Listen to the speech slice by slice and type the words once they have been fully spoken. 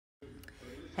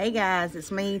Hey guys,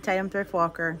 it's me, Tatum Thrift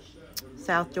Walker,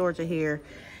 South Georgia here.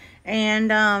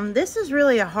 And this is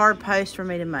really a hard post for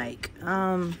me to make.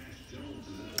 I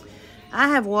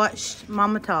have watched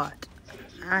Mama Tot.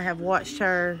 I have watched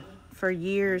her for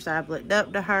years. I've looked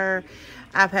up to her.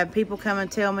 I've had people come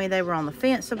and tell me they were on the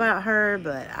fence about her,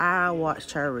 but I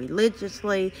watched her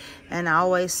religiously, and I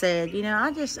always said,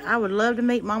 I would love to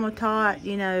meet Mama Tot,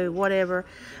 whatever.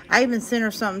 I even sent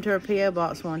her something to her P.O.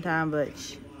 box one time, but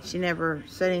she never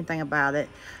said anything about it.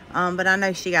 But I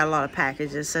know she got a lot of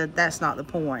packages, so that's not the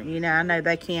point. I know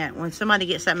they can't, when somebody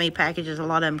gets that many packages, a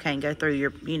lot of them can't go through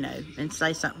your, and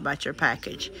say something about your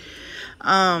package.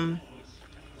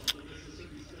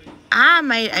 I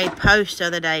made a post the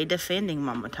other day defending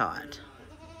Mama Tot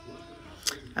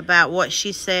about what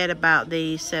she said about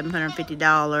the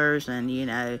 $750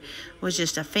 and, was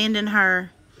just offending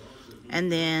her. And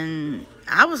then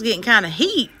I was getting kind of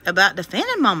heat about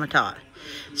defending Mama Tot.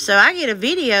 So I get a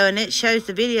video, and it shows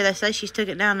the video. They say she's took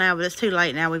it down now, but it's too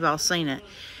late now. We've all seen it.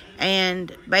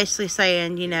 And basically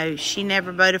saying, she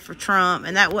never voted for Trump,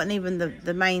 and that wasn't even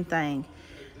the main thing.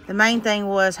 The main thing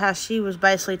was how she was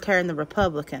basically tearing the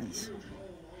Republicans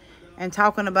and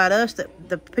talking about us,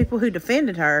 the people who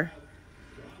defended her,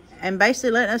 and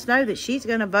basically letting us know that she's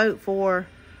going to vote for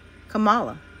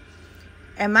Kamala.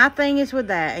 And my thing is with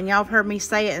that, and y'all have heard me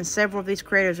say it in several of these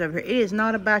creators over here, it is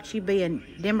not about you being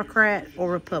Democrat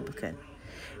or Republican.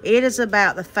 It is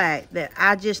about the fact that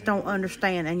I just don't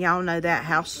understand, and y'all know that,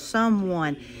 how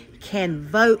someone can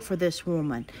vote for this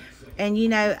woman. And,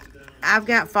 I've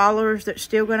got followers that are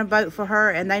still going to vote for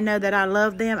her, and they know that I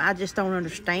love them. I just don't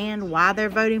understand why they're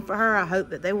voting for her. I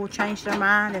hope that they will change their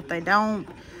mind if they don't.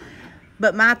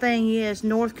 But my thing is,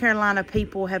 North Carolina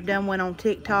people have done went on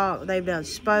TikTok. They've done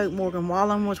spoke. Morgan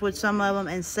Wallen was with some of them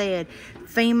and said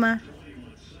FEMA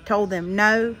told them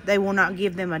no, they will not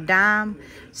give them a dime.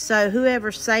 So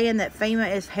whoever's saying that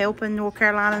FEMA is helping North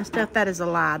Carolina and stuff, that is a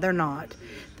lie. They're not.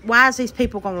 Why is these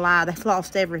people going to lie? They've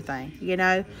lost everything,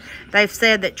 They've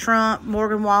said that Trump,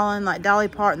 Morgan Wallen, like Dolly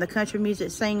Parton, the country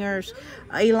music singers,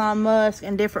 Elon Musk,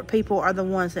 and different people are the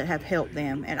ones that have helped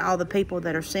them, and all the people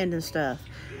that are sending stuff.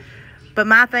 But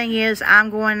my thing is,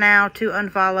 I'm going now to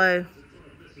unfollow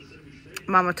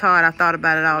Mama Tot. I thought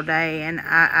about it all day, and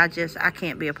I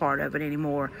can't be a part of it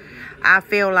anymore. I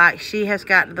feel like she has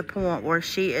got to the point where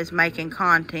she is making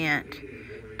content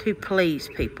to please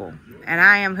people. And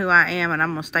I am who I am, and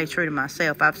I'm going to stay true to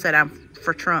myself. I've said I'm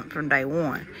for Trump from day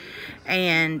one.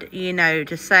 And,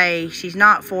 to say she's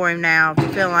not for him now,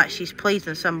 feeling like she's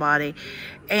pleasing somebody.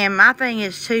 And my thing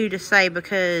is, too, to say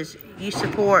because you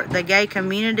support the gay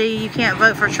community, you can't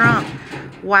vote for Trump.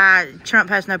 Why? Trump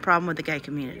has no problem with the gay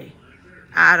community.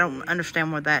 I don't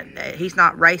understand what that... He's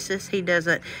not racist. He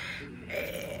doesn't...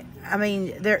 I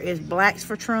mean, there is blacks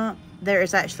for Trump. There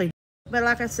is actually... But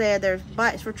like I said, there's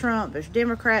blacks for Trump, there's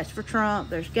Democrats for Trump,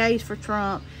 there's gays for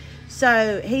Trump.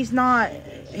 So he's not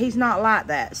like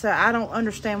that. So I don't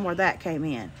understand where that came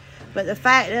in. But the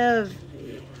fact of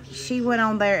she went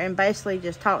on there and basically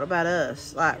just talked about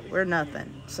us like we're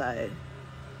nothing. So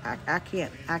I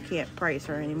can't praise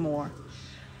her anymore.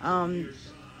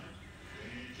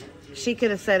 She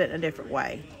could have said it in a different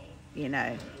way,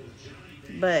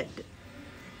 But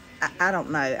I don't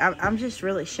know. I'm just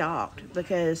really shocked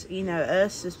because,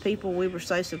 us as people, we were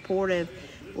so supportive.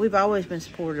 We've always been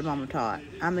supportive of Mama Tot.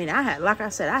 I mean, like I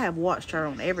said, I have watched her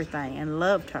on everything and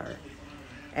loved her.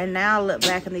 And now I look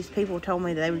back and these people told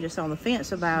me that they were just on the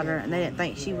fence about her and they didn't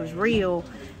think she was real.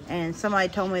 And somebody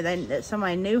told me that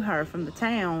somebody knew her from the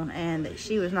town and that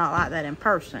she was not like that in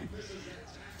person.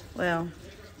 Well,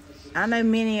 I know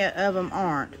many of them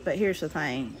aren't, but here's the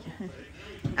thing.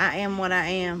 I am what I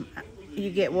am. You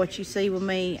get what you see with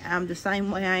me. I'm the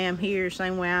same way I am here,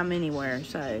 same way I'm anywhere.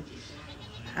 So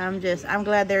I'm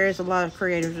glad there is a lot of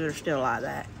creators that are still like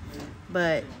that.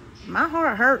 But my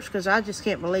heart hurts because I just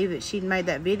can't believe that she'd made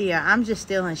that video. I'm just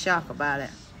still in shock about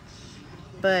it.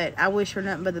 But I wish her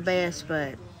nothing but the best.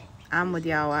 But I'm with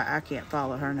y'all. I can't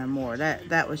follow her no more.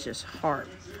 That was just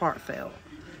heartfelt.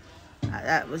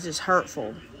 That was just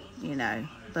hurtful,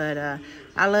 But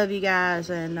I love you guys,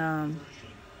 and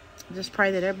just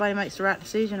pray that everybody makes the right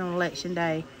decision on election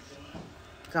day.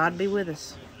 God be with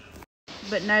us.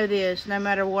 But know this, no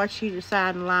matter what you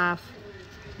decide in life,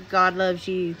 God loves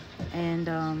you, and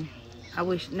I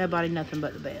wish nobody nothing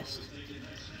but the best.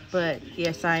 But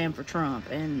yes, I am for Trump,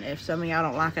 and if some of y'all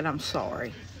don't like it, I'm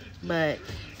sorry. But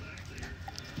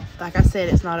like I said,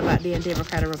 it's not about being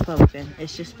Democrat or Republican.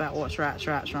 It's just about what's right's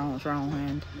right, wrong's wrong,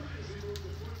 and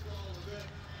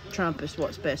Trump is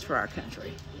what's best for our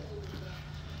country.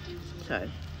 So,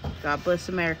 God bless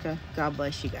America. God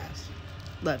bless you guys.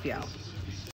 Love y'all.